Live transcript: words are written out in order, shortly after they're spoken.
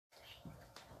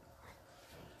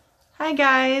Hi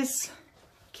guys,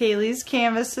 Kaylee's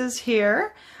Canvases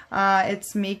here.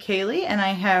 It's me, Kaylee, and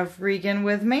I have Regan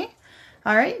with me.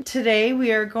 Alright, today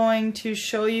we are going to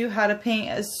show you how to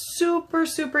paint a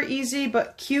super easy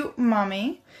but cute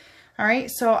mummy.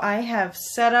 Alright, so I have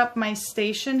set up my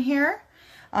station here,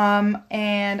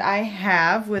 and I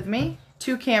have with me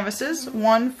two canvases,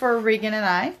 one for Regan and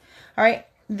I. Alright,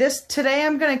 today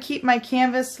I'm going to keep my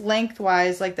canvas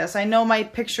lengthwise like this. I know my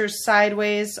picture's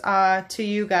sideways to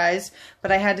you guys,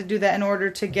 but I had to do that in order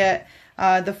to get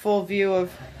the full view of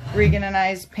Regan and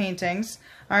I's paintings.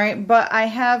 Alright, but I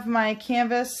have my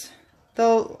canvas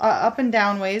up and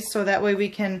down ways, so that way we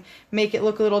can make it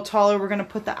look a little taller. We're going to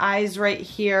put the eyes right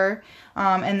here,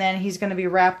 and then he's going to be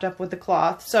wrapped up with the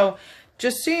cloth. So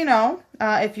just so you know,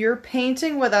 if you're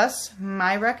painting with us,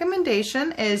 my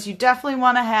recommendation is you definitely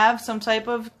want to have some type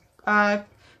of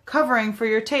covering for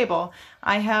your table.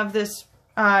 I have this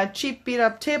cheap beat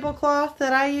up tablecloth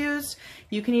that I use.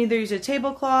 You can either use a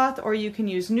tablecloth or you can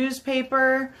use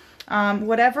newspaper,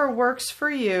 whatever works for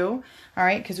you,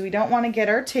 alright, because we don't want to get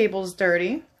our tables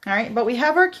dirty. Alright, but we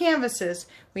have our canvases,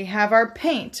 we have our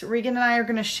paint. Regan and I are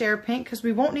going to share paint because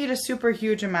we won't need a super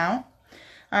huge amount.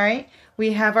 Alright,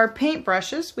 we have our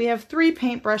paintbrushes. We have 3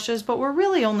 paintbrushes, but we're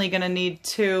really only going to need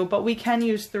 2, but we can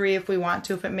use 3 if we want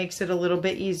to, if it makes it a little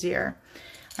bit easier.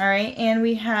 Alright, and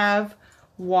we have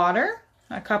water,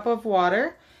 a cup of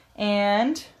water,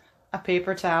 and a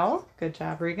paper towel. Good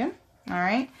job, Regan.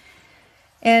 Alright,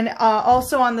 and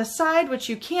also on the side, which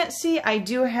you can't see, I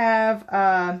do have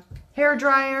a hair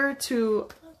dryer to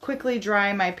quickly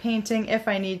dry my painting if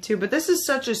I need to, but this is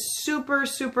such a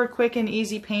super quick and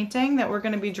easy painting that we're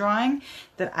going to be drawing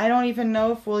that I don't even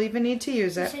know if we'll even need to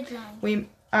use it.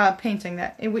 Painting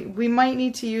that. We might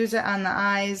need to use it on the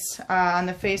eyes, on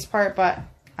the face part, but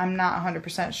I'm not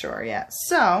 100% sure yet.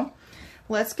 So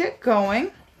let's get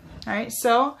going. Alright,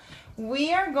 so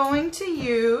we are going to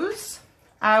use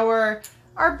our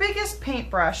biggest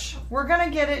paintbrush. We're going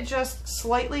to get it just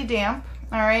slightly damp.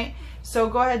 Alright, so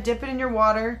go ahead, dip it in your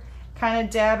water, kind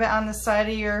of dab it on the side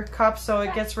of your cup so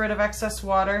it gets rid of excess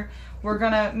water. We're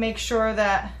going to make sure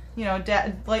that, you know,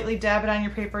 lightly dab it on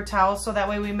your paper towel, so that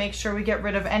way we make sure we get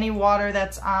rid of any water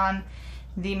that's on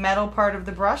the metal part of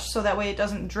the brush, so that way it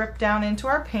doesn't drip down into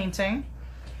our painting.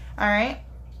 Alright,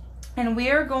 and we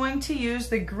are going to use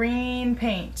the green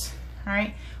paint.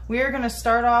 Alright, we are going to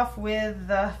start off with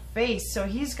the face. So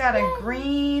he's got a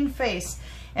green face.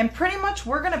 And pretty much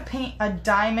we're going to paint a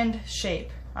diamond shape,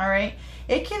 alright?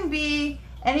 It can be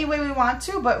any way we want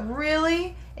to, but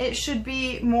really it should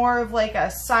be more of like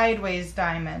a sideways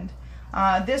diamond.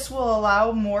 This will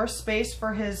allow more space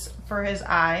for his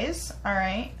eyes,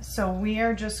 alright? So we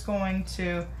are just going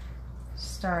to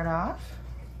start off,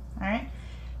 alright?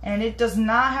 And it does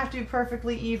not have to be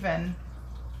perfectly even,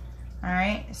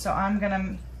 alright? So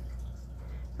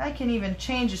I can even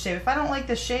change the shape. If I don't like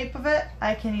the shape of it,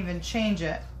 I can even change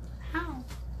it. How?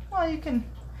 Well, you can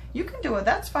do it.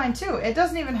 That's fine too. It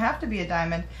doesn't even have to be a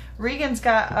diamond. Regan's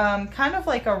got kind of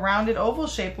like a rounded oval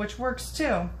shape, which works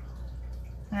too. All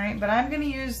right, but I'm going to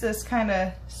use this kind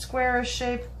of squarish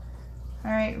shape.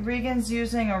 All right, Regan's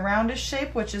using a roundish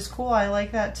shape, which is cool. I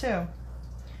like that too. All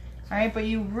right, but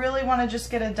you really want to just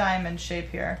get a diamond shape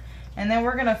here. And then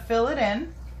we're going to fill it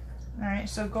in. Alright,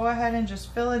 so go ahead and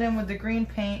just fill it in with the green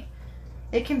paint.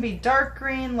 It can be dark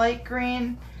green, light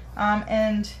green,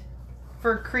 and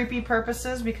for creepy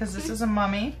purposes, because this is a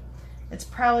mummy, it's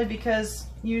probably because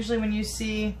usually when you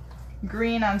see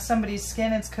green on somebody's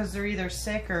skin, it's because they're either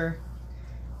sick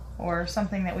or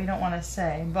something that we don't want to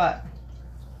say. But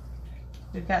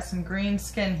we've got some green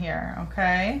skin here,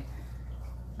 okay?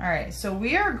 Alright, so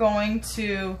we are going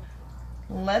to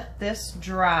let this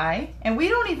dry, and we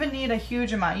don't even need a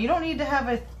huge amount. You don't need to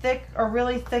have a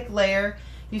really thick layer.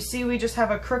 You see, we just have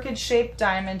a crooked shaped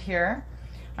diamond here.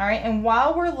 All right, and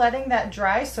while we're letting that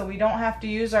dry, so we don't have to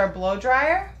use our blow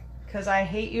dryer, because I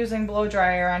hate using blow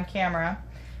dryer on camera.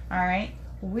 All right,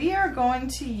 we are going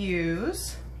to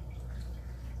use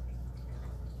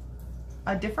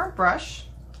a different brush.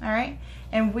 All right,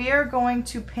 and we are going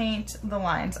to paint the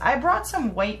lines. I brought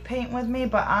some white paint with me,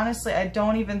 but honestly, I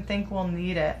don't even think we'll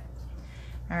need it.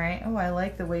 All right, oh, I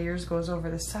like the way yours goes over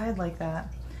the side like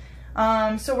that.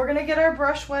 So we're gonna get our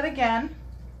brush wet again.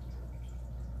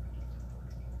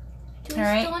 Do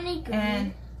we still need green?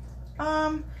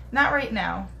 And, not right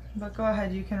now, but go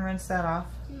ahead, you can rinse that off.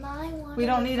 We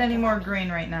don't need any more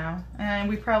green right now, and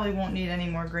we probably won't need any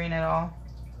more green at all.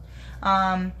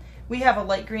 We have a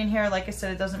light green here. Like I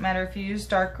said, it doesn't matter if you use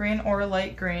dark green or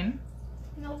light green.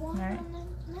 No one. Right.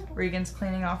 Regan's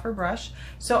cleaning off her brush.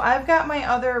 So I've got my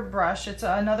other brush. It's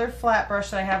another flat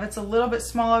brush that I have. It's a little bit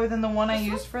smaller than the one I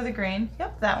used for the green.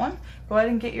 Yep, that one. Go ahead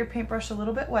and get your paintbrush a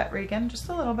little bit wet, Regan, just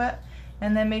a little bit.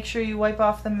 And then make sure you wipe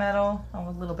off the metal. Oh,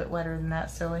 a little bit wetter than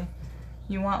that, silly.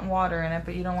 You want water in it,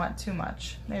 but you don't want too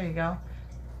much. There you go.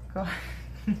 Go.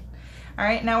 All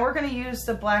right, now we're gonna use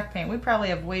the black paint. We probably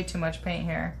have way too much paint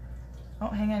here. Oh,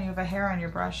 hang on, you have a hair on your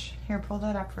brush. Here, pull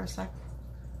that up for a sec.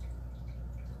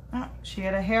 Oh, she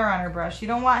had a hair on her brush. You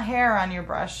don't want hair on your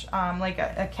brush, like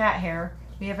a cat hair.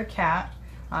 We have a cat,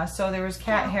 so there was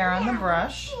cat hair on the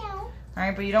brush. All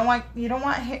right, but you don't want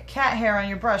cat hair on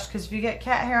your brush, because if you get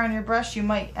cat hair on your brush, you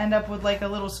might end up with like a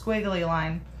little squiggly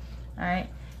line. All right.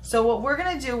 So what we're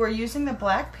gonna do, we're using the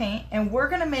black paint, and we're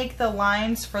gonna make the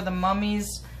lines for the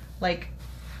mummy's, like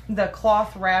the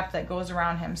cloth wrap that goes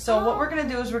around him. So what we're gonna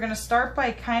do is we're gonna start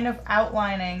by kind of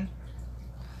outlining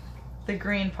the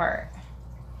green part.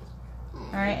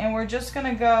 All right, and we're just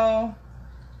gonna go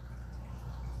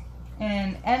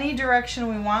in any direction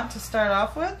we want to start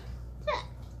off with.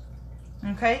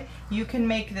 Okay, you can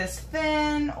make this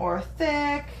thin or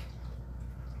thick.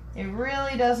 It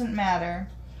really doesn't matter.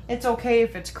 It's okay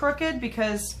if it's crooked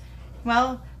because,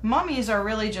 well, mummies are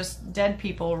really just dead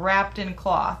people wrapped in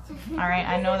cloth. All right,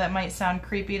 I know that might sound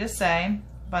creepy to say,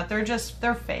 but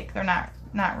they're fake. They're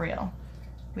not real.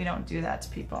 We don't do that to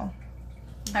people.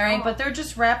 All right, but they're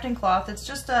just wrapped in cloth. It's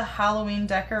just a Halloween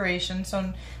decoration,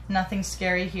 so nothing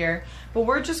scary here. But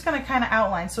we're just gonna kind of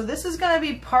outline. So this is gonna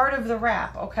be part of the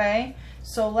wrap, okay?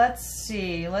 So let's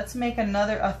see. Let's make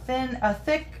a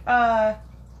thick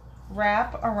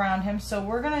wrap around him. So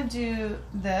we're gonna do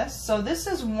this. So this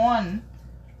is one.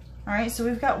 All right, so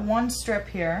we've got one strip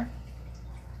here.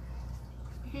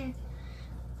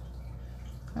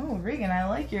 Oh, Regan, I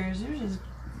like yours. Yours has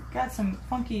got some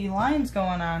funky lines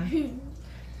going on.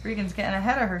 Regan's getting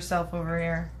ahead of herself over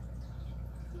here.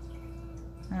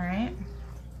 All right.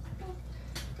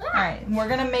 All right, we're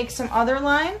gonna make some other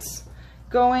lines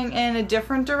going in a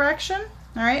different direction.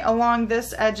 All right, along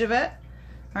this edge of it.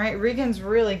 All right, Regan's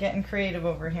really getting creative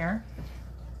over here.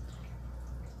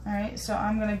 All right, so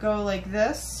I'm gonna go like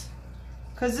this,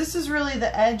 because this is really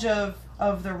the edge of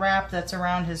the wrap that's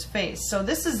around his face. So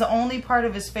this is the only part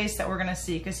of his face that we're gonna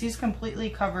see, because he's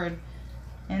completely covered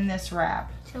in this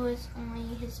wrap. So it's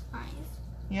only his eyes.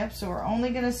 Yep, so we're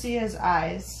only gonna see his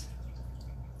eyes.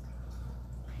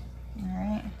 All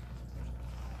right.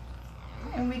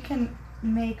 And we can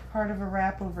make part of a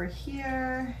wrap over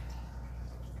here.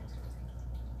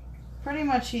 Pretty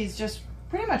much he's just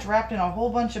wrapped in a whole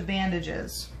bunch of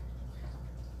bandages.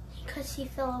 Because he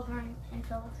fell over and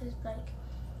fell off his bike.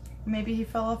 Maybe he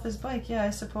fell off his bike. Yeah, I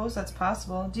suppose that's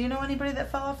possible. Do you know anybody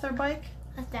that fell off their bike?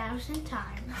 1,000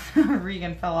 times.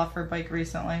 Regan fell off her bike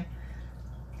recently.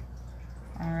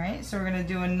 All right, so we're gonna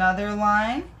do another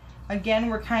line. Again,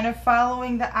 we're kind of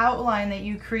following the outline that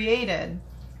you created.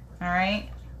 All right,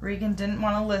 Regan didn't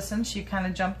want to listen. She kind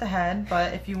of jumped ahead,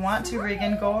 but if you want to,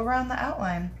 Regan, go around the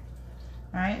outline.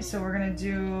 All right, so we're gonna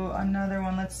do another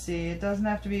one. Let's see, it doesn't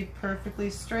have to be perfectly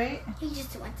straight. He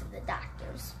just went to the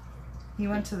doctor's. He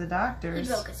went to the doctor's.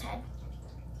 He broke his head.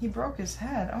 He broke his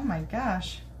head, oh my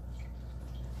gosh.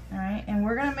 All right, and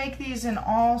we're gonna make these in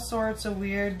all sorts of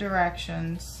weird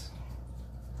directions.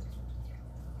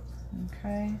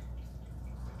 Okay.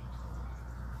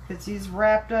 Because he's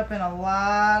wrapped up in a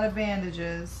lot of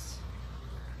bandages.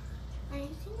 I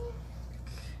think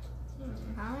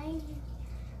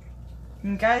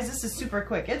and guys, this is super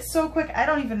quick. It's so quick, I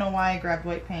don't even know why I grabbed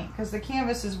white paint, because the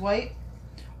canvas is white,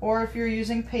 or if you're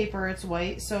using paper, it's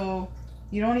white, so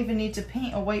you don't even need to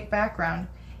paint a white background.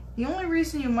 The only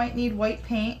reason you might need white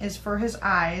paint is for his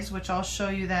eyes, which I'll show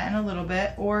you that in a little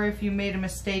bit, or if you made a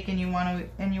mistake and you want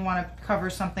to cover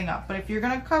something up. But if you're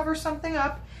going to cover something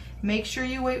up, make sure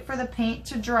you wait for the paint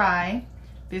to dry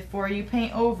before you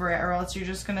paint over it, or else you're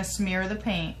just going to smear the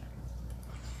paint.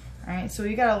 All right, so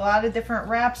we got a lot of different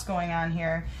wraps going on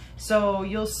here. So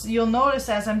you'll notice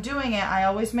as I'm doing it, I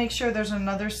always make sure there's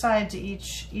another side to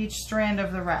each strand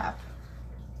of the wrap.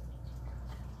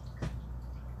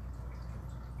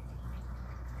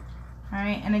 All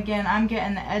right, and again, I'm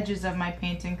getting the edges of my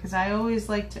painting because I always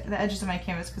like to, the edges of my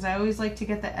canvas, because I always like to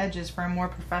get the edges for a more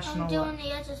professional look. I'm doing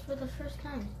the edges for the first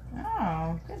time.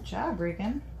 Oh, good job,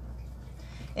 Regan.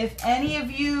 If any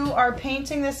of you are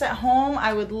painting this at home,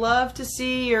 I would love to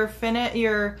see your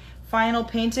final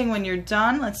painting when you're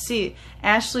done. Let's see,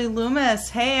 Ashley Loomis.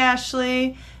 Hey,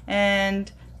 Ashley.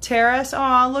 And Terrace.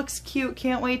 Oh, looks cute.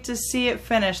 Can't wait to see it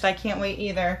finished. I can't wait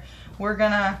either. We're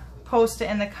gonna post it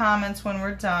in the comments when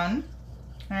we're done.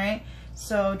 All right.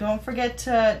 So don't forget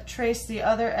to trace the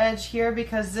other edge here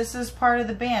because this is part of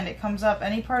the band. It comes up,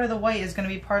 any part of the white is going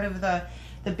to be part of the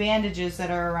bandages that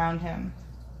are around him.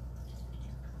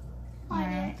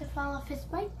 Why did it fall off his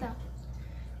bike though?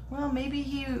 Well, maybe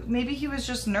he was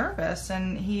just nervous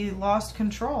and he lost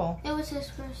control. It was his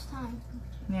first time.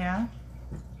 Yeah.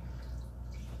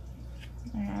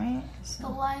 All right. So.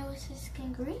 But why was his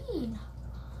skin green?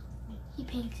 He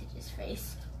painted his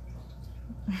face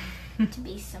to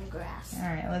be some grass. All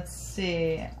right, let's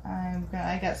see.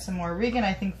 I got some more. Regan,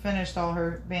 I think, finished all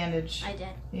her bandage. I did.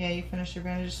 Yeah, you finished your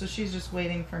bandage, so she's just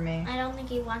waiting for me. I don't think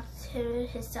he wants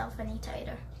himself any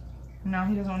tighter. No,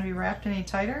 he doesn't want to be wrapped any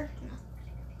tighter?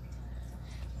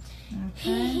 No.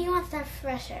 Okay. He wants that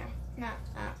fresh air, not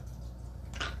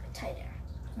tighter.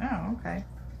 Oh, okay.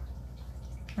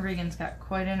 Regan's got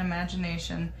quite an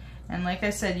imagination. And like I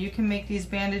said, you can make these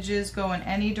bandages go in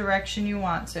any direction you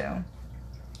want to.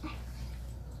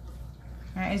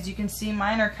 Alright, as you can see,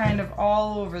 mine are kind of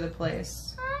all over the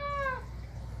place.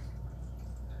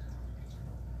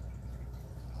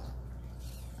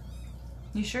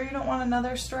 You sure you don't want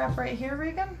another strap right here,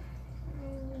 Regan?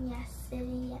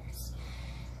 Yes.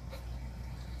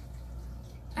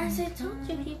 As I told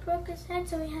you, he broke his head,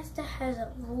 so he has to have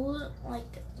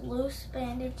loose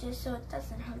bandages so it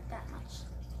doesn't hurt that much.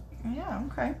 Yeah,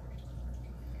 okay.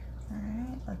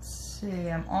 Alright, let's see.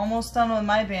 I'm almost done with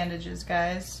my bandages,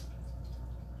 guys.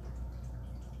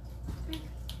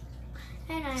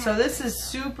 So this is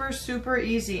super, super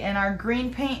easy. And our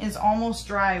green paint is almost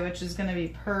dry, which is going to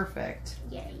be perfect.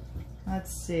 Yay.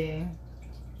 Let's see.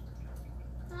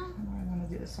 How do I want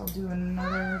to do this? I'll do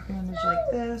another bandage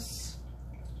like this.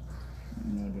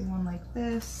 Maybe one like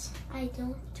this. I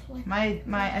don't want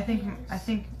I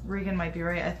think Regan might be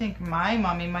right. I think my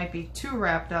mommy might be too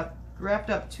wrapped up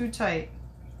too tight.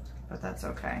 But that's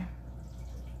okay.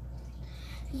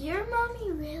 Your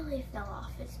mommy really fell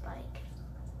off his bike.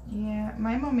 Yeah,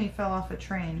 my mommy fell off a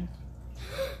train.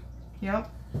 Yep.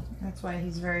 That's why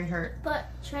he's very hurt. But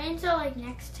trains are like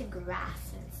next to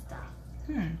grass and stuff.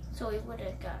 So he wouldn't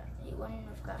have got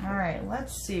hurt. Alright,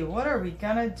 let's see. What are we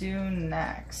gonna do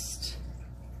next?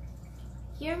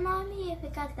 Your mommy, if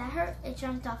it got that hurt, it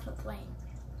jumped off a plane.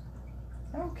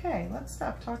 Okay, let's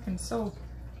stop talking so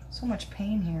much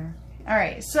pain here.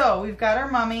 Alright, so we've got our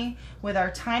mummy with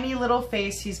our tiny little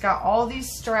face. He's got all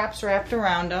these straps wrapped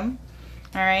around him.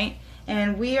 Alright,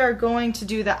 and we are going to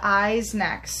do the eyes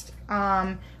next.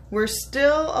 We're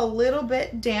still a little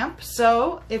bit damp,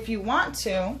 so if you want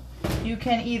to, you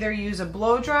can either use a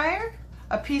blow dryer,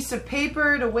 a piece of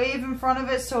paper to wave in front of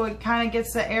it so it kind of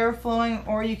gets the air flowing,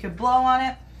 or you could blow on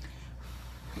it.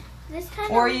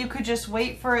 Or you could just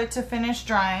wait for it to finish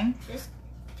drying.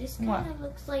 This kind of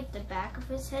looks like the back of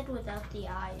his head without the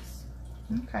eyes.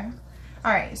 Okay.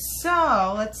 Alright,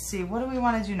 so let's see. What do we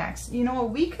want to do next? You know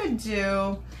what we could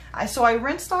do? So I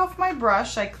rinsed off my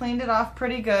brush. I cleaned it off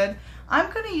pretty good.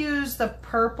 I'm going to use the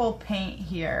purple paint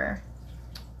here.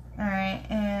 Alright,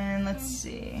 and let's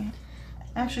see.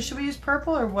 Actually, should we use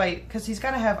purple or white? Because he's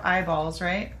got to have eyeballs,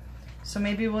 right? So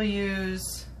maybe we'll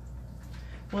use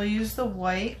the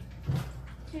white.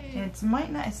 It's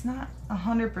not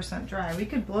 100% dry. We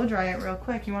could blow dry it real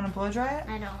quick. You want to blow dry it?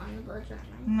 I don't want to blow dry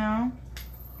mine. No?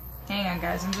 Hang on,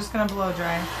 guys. I'm just going to blow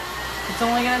dry. It's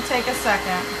only going to take a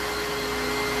second.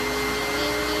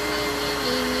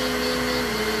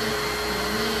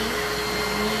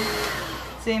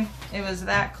 See? It was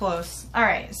that close.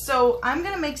 Alright, so I'm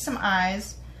going to make some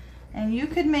eyes. And you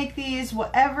could make these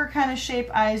whatever kind of shape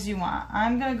eyes you want.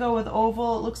 I'm going to go with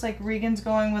oval. It looks like Regan's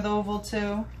going with oval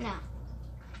too. No.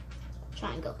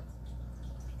 Triangle.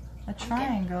 A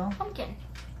triangle? Pumpkin.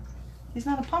 He's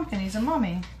not a pumpkin. He's a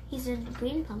mummy. He's a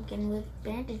green pumpkin with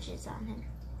bandages on him.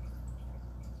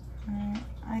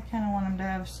 I kind of want him to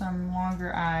have some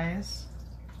longer eyes.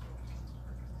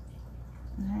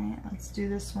 Alright, let's do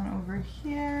this one over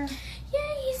here.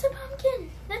 Yay, he's a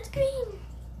pumpkin. That's green.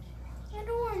 And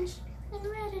orange. And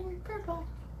red and purple.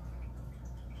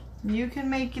 You can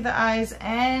make the eyes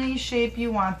any shape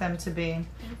you want them to be.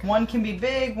 Okay. One can be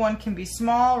big, one can be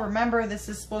small. Remember, this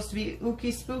is supposed to be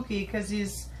ooky spooky because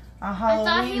he's a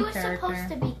Halloween character. I thought he was supposed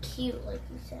to be cute, like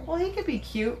you said. Well, he could be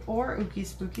cute or ooky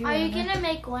spooky. Are you going to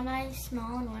make one eye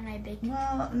small and one eye big?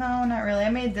 Well, no, not really. I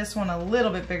made this one a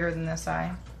little bit bigger than this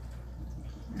eye.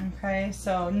 Okay,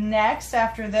 so next,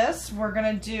 after this, we're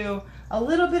going to do a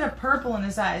little bit of purple in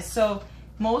his eyes. So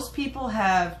most people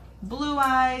have blue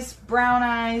eyes, brown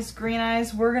eyes, green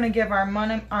eyes. We're going to give our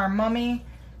mummy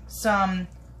some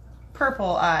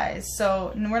purple eyes.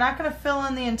 So we're not going to fill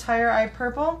in the entire eye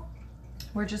purple.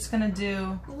 We're just going to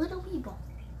do a little weeble.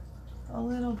 A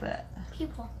little bit.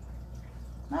 Pupil.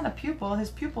 Not a pupil.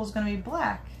 His pupil is going to be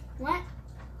black. What?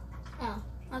 Oh,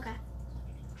 okay.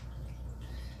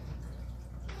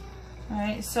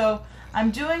 Alright, so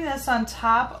I'm doing this on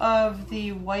top of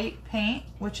the white paint,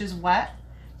 which is wet.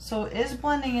 So it is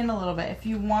blending in a little bit. If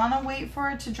you want to wait for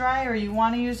it to dry or you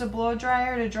want to use a blow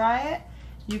dryer to dry it,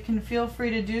 you can feel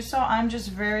free to do so. I'm just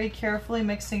very carefully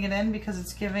mixing it in because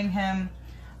it's giving him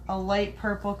a light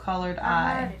purple colored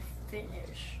eye. I'm not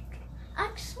finished.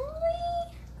 Actually,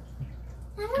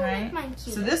 I want to make mine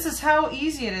cute. So this is how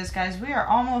easy it is, guys. We are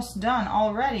almost done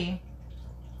already.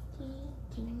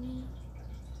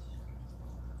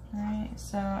 Alright,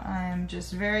 so I'm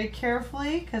just very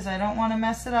carefully, because I don't want to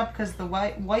mess it up, because the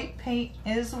white paint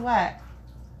is wet.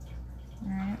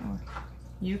 Alright,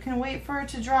 you can wait for it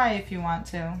to dry if you want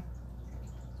to.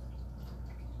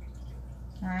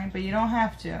 Alright, but you don't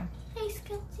have to.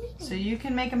 So you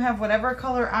can make him have whatever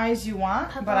color eyes you want,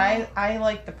 purple. But I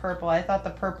like the purple. I thought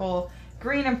the purple,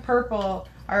 green and purple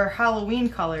are Halloween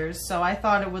colors, so I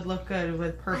thought it would look good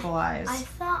with purple eyes. I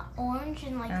thought orange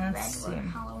and red were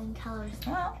Halloween colors.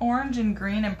 Well, orange and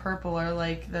green and purple are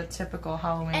like the typical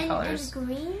Halloween colors. And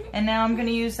green? And now I'm going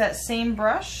to use that same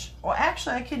brush. Well,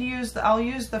 actually, I'll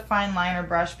use the fine liner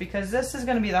brush because this is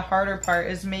going to be the harder part,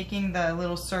 is making the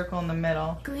little circle in the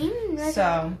middle. Green and red.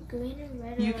 So Green and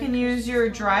red. You can use your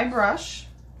dry brush,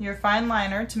 your fine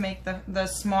liner, to make the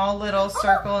small little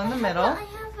circle in the middle. I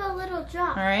have a little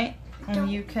drop. All right.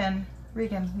 And you can,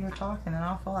 Regan, you're talking an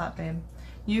awful lot, babe.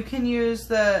 You can use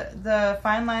the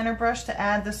fine liner brush to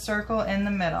add the circle in the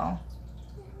middle.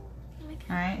 Okay.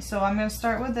 Alright, so I'm going to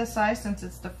start with this eye since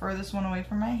it's the furthest one away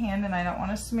from my hand and I don't want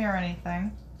to smear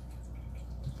anything.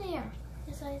 There.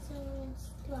 This eye's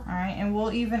Alright, and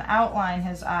we'll even outline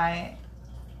his eye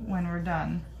when we're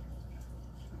done.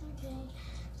 Okay.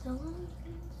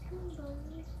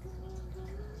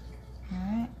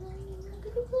 Alright.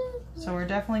 So we're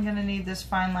definitely going to need this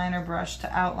fine liner brush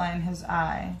to outline his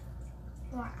eye.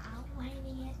 We're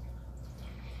outlining it?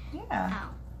 Yeah. Ow.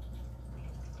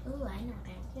 Ooh, I know what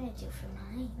I'm going to do for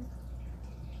mine.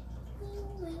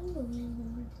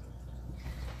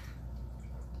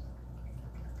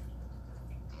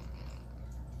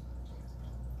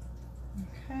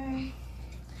 Okay.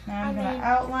 Now I'm going to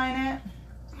outline it.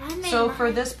 So mine.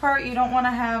 for this part, you don't want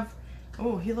to have...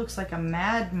 Oh, he looks like a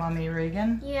mad mummy,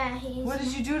 Regan. Yeah, he's... What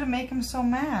did you do to make him so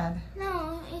mad?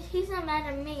 No, he's not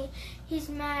mad at me. He's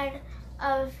mad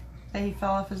of... That he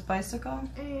fell off his bicycle?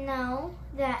 No,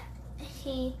 that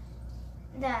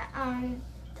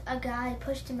a guy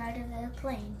pushed him out of the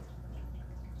plane.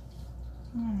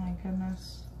 Oh my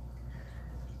goodness.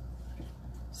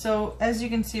 So, as you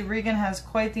can see, Regan has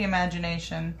quite the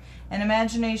imagination. And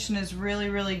imagination is really,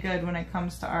 really good when it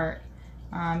comes to art.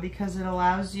 Because it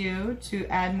allows you to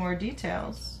add more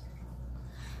details.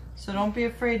 So don't be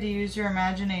afraid to use your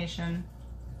imagination.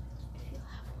 If you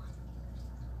have one.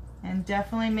 And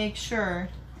definitely make sure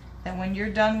that when you're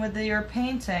done with your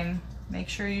painting, make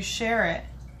sure you share it.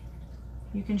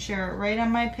 You can share it right on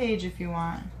my page if you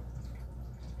want.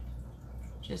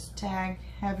 Just have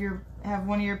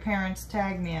one of your parents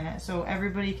tag me in it so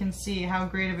everybody can see how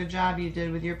great of a job you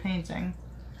did with your painting.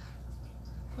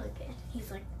 Look at, he's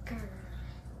like, grr.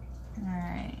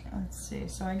 Alright, let's see.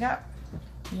 So I got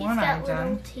one eye done. He's got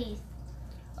little teeth.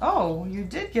 Oh, you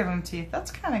did give him teeth.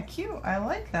 That's kind of cute. I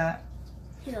like that.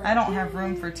 Like, I don't have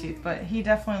room for teeth, but he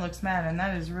definitely looks mad, and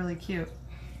that is really cute.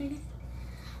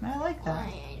 I like that.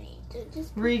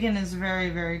 Regan is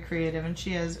very, very creative, and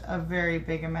she has a very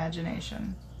big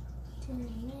imagination.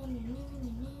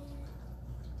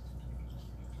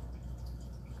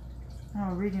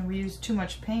 Oh, Regan, we used too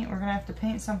much paint. We're going to have to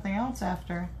paint something else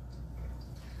after.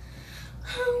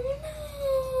 Oh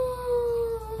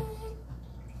no!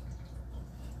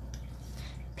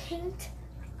 Paint.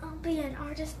 I'll be an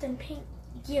artist and paint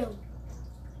you.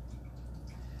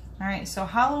 Alright, so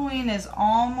Halloween is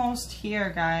almost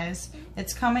here, guys.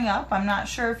 It's coming up. I'm not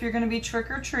sure if you're going to be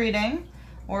trick-or-treating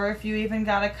or if you even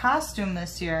got a costume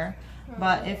this year.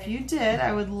 But if you did,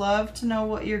 I would love to know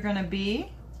what you're going to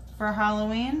be for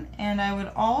Halloween. And I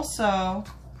would also...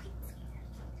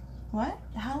 What?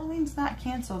 Halloween's not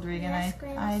canceled, Regan.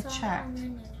 I checked.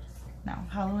 No,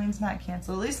 Halloween's not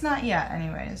canceled. At least not yet,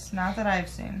 anyways. Not that I've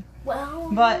seen. Well,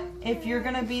 but if you're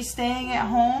going to be staying at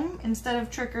home instead of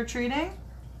trick-or-treating,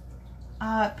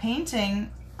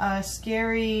 painting a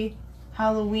scary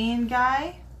Halloween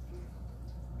guy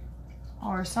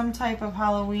or some type of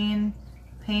Halloween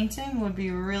painting would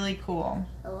be really cool.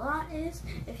 A lot is.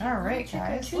 All right,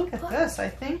 guys, look at this. I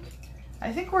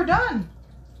think we're done.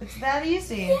 It's that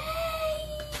easy. Yay!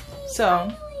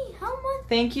 So,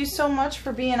 thank you so much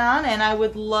for being on, and I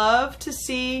would love to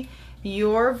see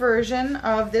your version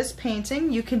of this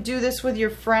painting. You can do this with your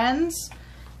friends,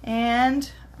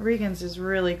 and Regan's is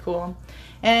really cool.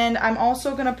 And I'm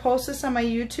also going to post this on my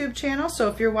YouTube channel, so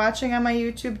if you're watching on my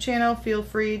YouTube channel, feel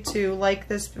free to like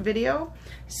this video,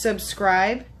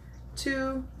 subscribe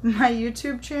to my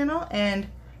YouTube channel, and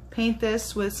paint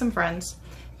this with some friends.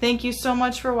 Thank you so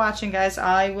much for watching, guys.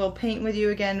 I will paint with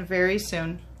you again very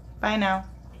soon. Bye now.